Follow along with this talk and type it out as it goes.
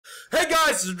Hey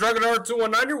guys, this is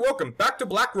DragonR219 here. Welcome back to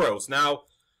Black Rose. Now,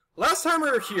 last time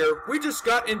we were here, we just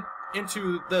got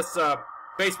into this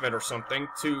basement or something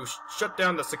to shut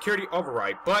down the security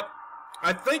override. But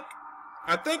I think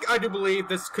I do believe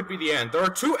this could be the end. There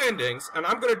are two endings, and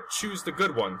I'm gonna choose the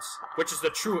good ones, which is the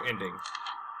true ending.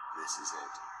 This is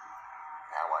it.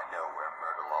 Now I know where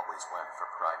Myrtle always went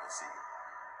for privacy.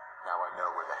 Now I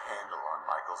know where the handle on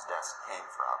Michael's desk came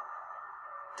from.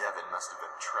 Devin must have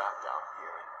been trapped down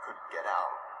here and couldn't get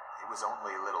out. It was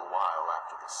only a little while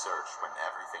after the search when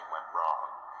everything went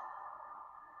wrong.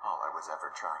 All I was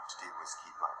ever trying to do was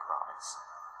keep my promise.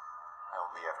 I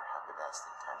only ever had the best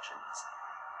intentions,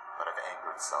 but I've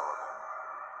angered Sullivan.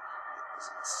 It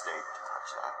was a mistake to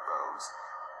touch that rose.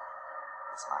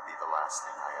 This might be the last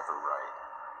thing I ever write.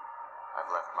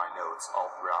 I've left my notes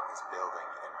all throughout this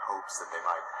building in hopes that they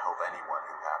might help anyone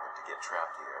who happened to get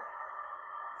trapped here.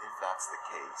 If that's the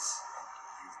case, and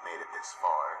you've made it this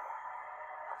far,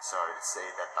 I'm sorry to say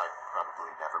that I probably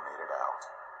never made it out.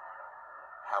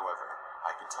 However,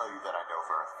 I can tell you that I know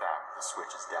for a fact the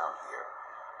switch is down here.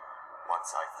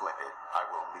 Once I flip it, I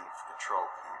will leave the control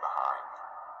key behind.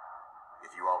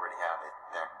 If you already have it,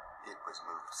 then it was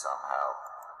moved somehow.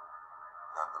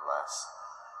 Nonetheless,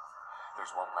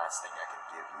 there's one last thing I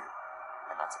can give you,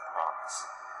 and that's a promise.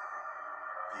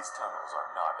 These tunnels are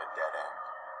not a dead end.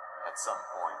 At some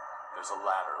point, there's a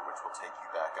ladder which will take you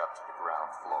back up to the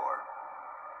ground floor.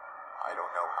 I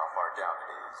don't know how far down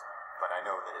it is, but I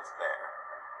know that it's there.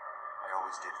 I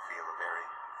always did feel a very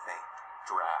faint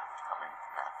draft coming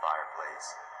from that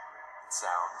fireplace. The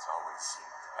sounds always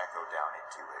seemed to echo down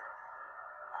into it.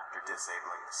 After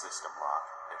disabling the system lock,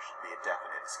 there should be a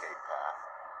definite escape path.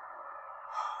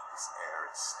 This air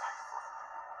is stifling.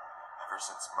 Ever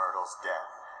since Myrtle's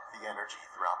death, the energy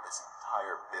throughout this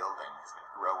entire building has been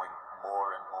growing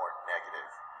more and more negative.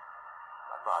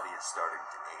 My body is starting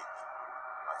to ache.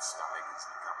 My stomach is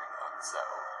becoming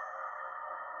unsettled.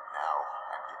 Now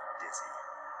I'm getting dizzy.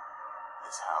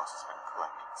 This house has been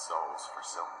collecting souls for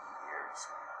so many years.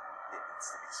 It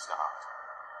needs to be stopped.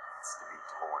 It needs to be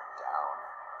torn down.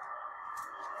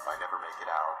 If I never make it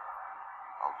out,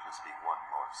 I'll just be one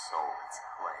more soul that's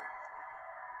claimed.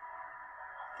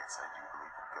 I guess I do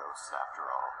believe in ghosts after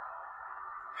all.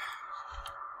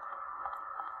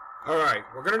 Alright,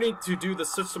 we're gonna need to do the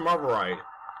system override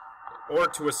in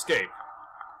order to escape.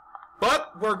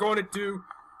 But we're going to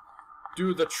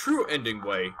do the true ending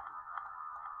way.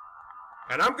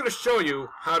 And I'm gonna show you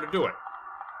how to do it.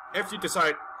 If you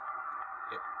decide,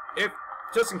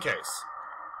 just in case.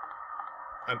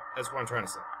 That's what I'm trying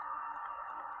to say.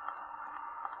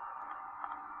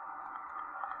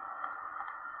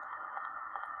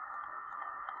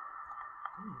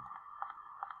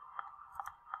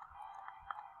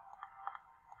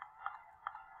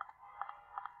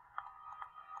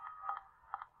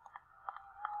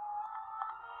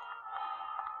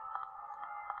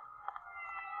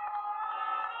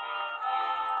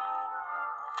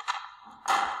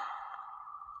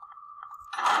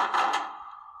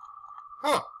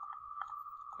 Huh.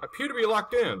 I appear to be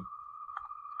locked in.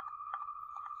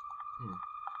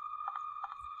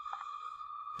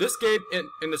 This gate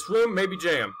in this room may be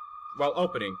jammed while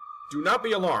opening. Do not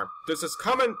be alarmed. This is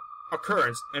common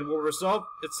occurrence and will resolve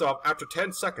itself after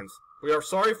 10 seconds. We are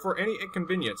sorry for any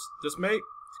inconvenience. This may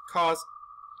cause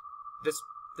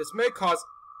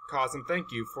and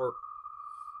thank you for.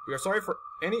 We are sorry for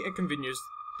any inconvenience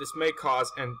this may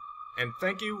cause and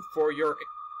thank you for your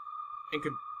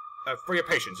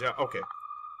patience. Yeah, okay.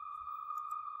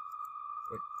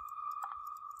 Wait.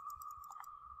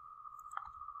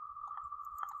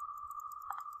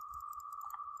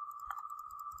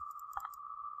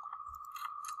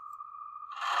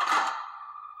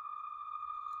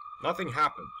 Nothing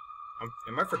happened.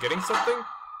 Am I forgetting something?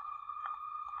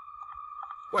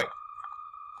 Wait.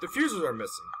 The fuses are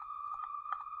missing.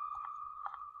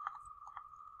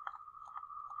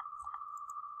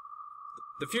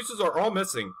 The fuses are all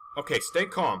missing. Okay, stay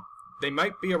calm. They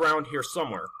might be around here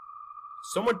somewhere.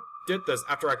 Someone did this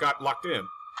after I got locked in.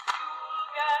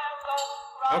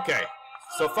 Okay,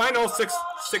 so find all six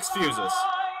fuses.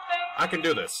 I can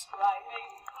do this.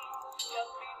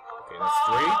 Okay, that's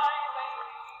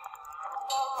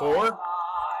 3, 4,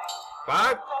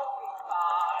 5,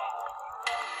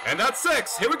 and that's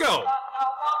 6. Here we go.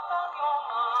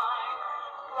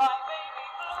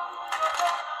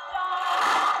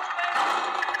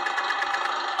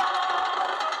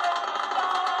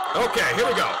 Okay, here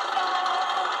we go.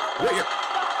 Wait here.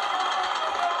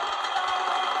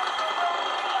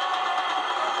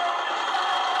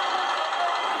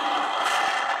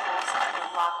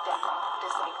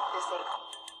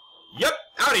 Yep,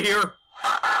 out of here.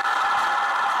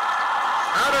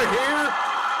 Out of here!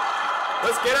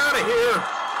 Let's get out of here!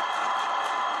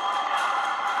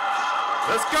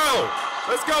 Let's go!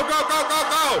 Let's go, go, go, go,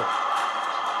 go!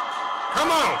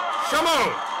 Come on! Come on!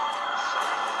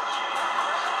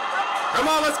 Come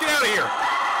on, let's get out of here!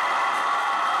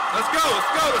 Let's go,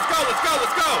 let's go, let's go, let's go,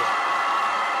 let's go!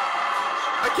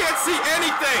 I can't see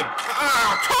anything!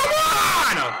 Oh, come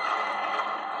on!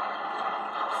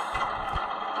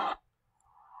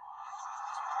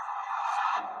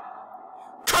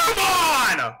 Come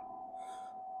on!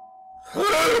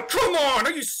 Come on!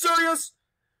 Are you serious?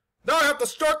 Now I have to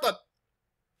start the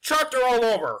chapter all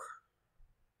over.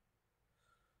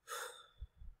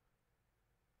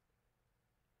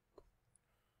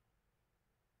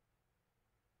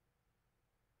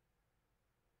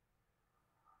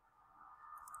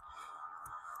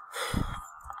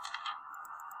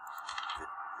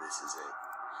 This is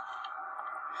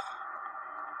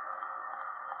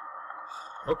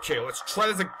it. Okay, let's try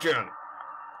this again.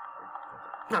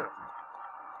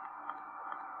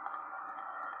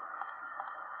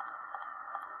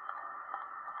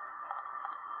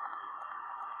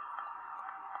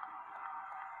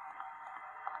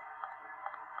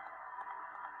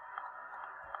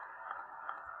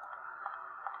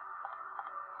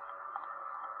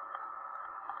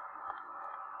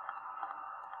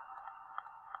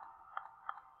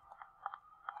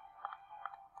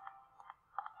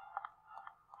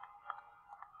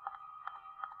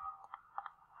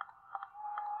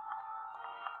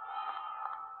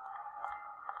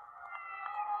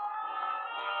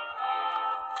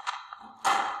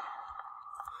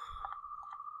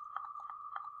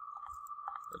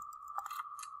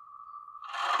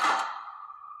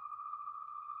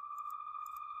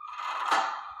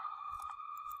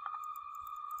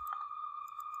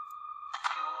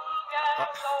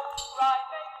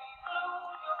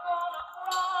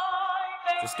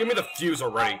 Just give me the fuse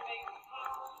already.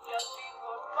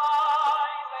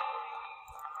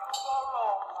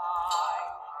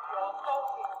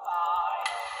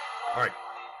 Alright.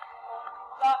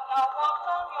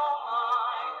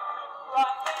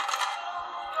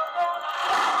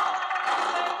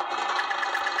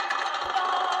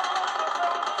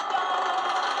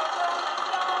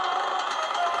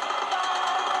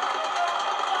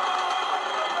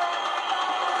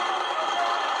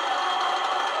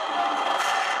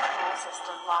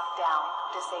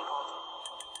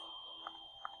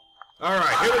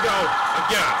 Alright, here we go.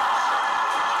 Again.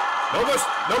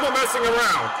 No more messing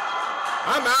around.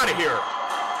 I'm out of here.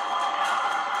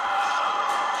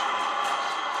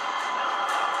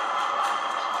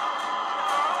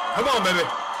 Come on, baby.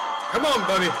 Come on,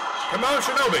 buddy. Come on,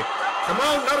 Shinobi. Come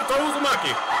on, Naruto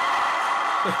Uzumaki.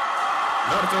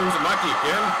 Naruto Uzumaki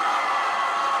again.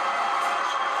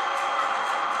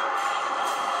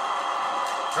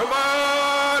 Come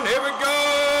on, here we go.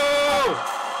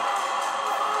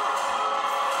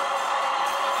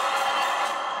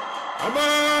 Come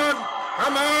on!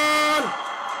 Come on!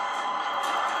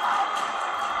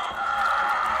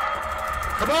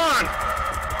 Come on!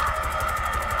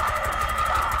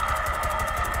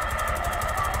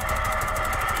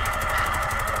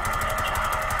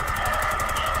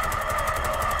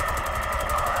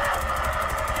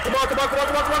 Come on, come on, come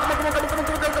on, come on, come on, come on, come on, come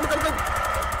on, come on, come on.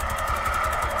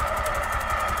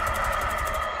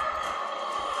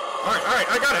 Alright,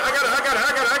 I got it. I got it.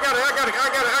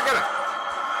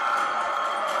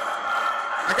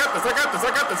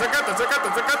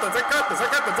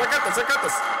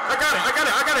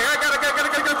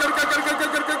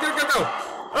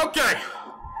 Okay.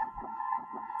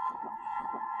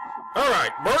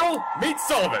 Alright, Merle, meet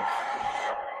Sullivan.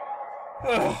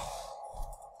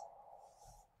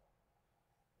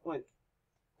 Wait.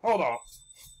 Hold on.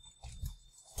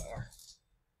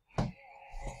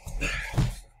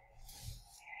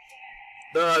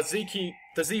 The Z key,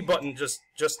 the Z button just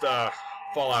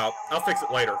fall out. I'll fix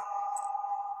it later.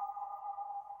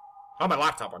 On my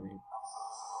laptop, I mean.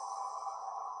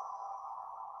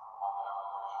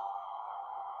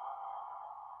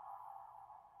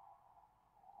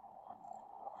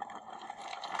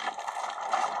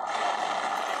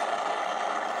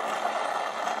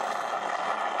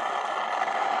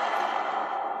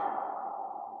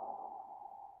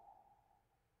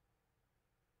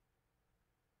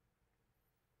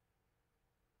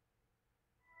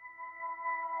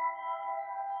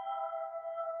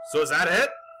 So is that it?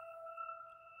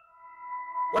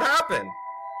 What happened?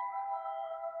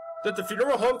 Did the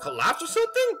funeral home collapse or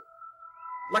something?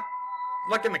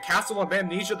 Like in the Castle of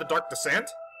Amnesia, The Dark Descent?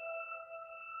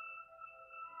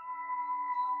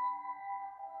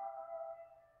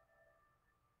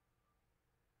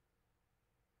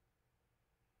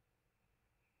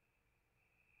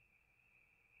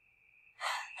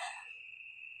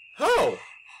 Oh!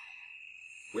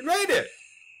 We made it!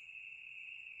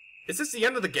 Is this the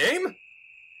end of the game?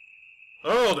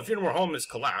 Oh, the funeral home is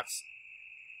collapsed.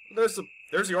 There's the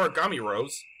origami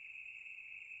rose.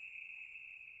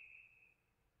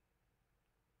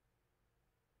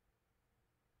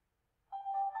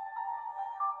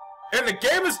 And the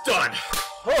game is done!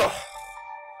 Oh!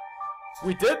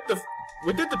 We did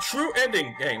the true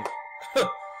ending game.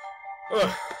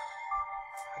 I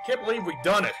can't believe we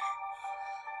done it.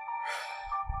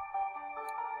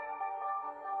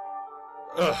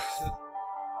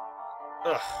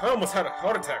 I almost had a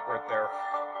heart attack right there.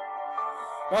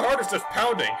 My heart is just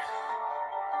pounding.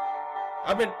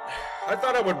 I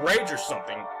thought I would rage or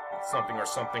something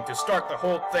to start the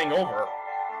whole thing over.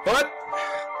 But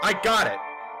I got it.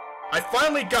 I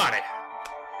finally got it.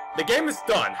 The game is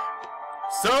done.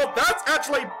 So that's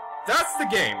the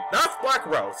game. That's Black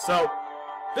Rose. So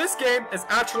this game is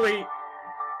actually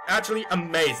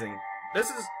amazing. This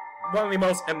is one of the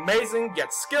most amazing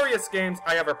yet scariest games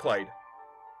I ever played.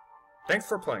 Thanks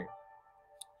for playing.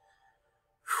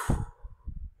 Whew.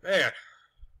 Man.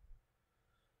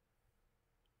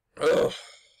 Ugh.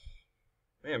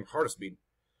 Man, heart is beating.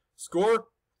 Score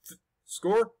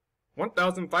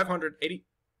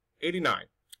 1,589.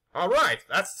 All right,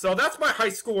 that's my high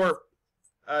score.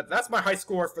 That's my high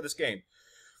score for this game.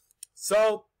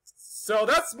 So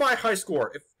that's my high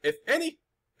score. If any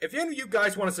of you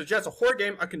guys want to suggest a horror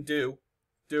game I can do,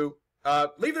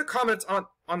 leave your comments on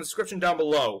the description down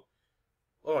below.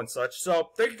 Oh, and such. So,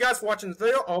 thank you guys for watching this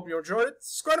video. I hope you enjoyed it.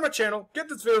 Subscribe to my channel. Give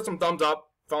this video some thumbs up.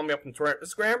 Follow me up on Twitter and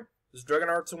Instagram. This is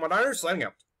DragonR219 signing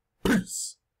out.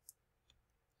 Peace.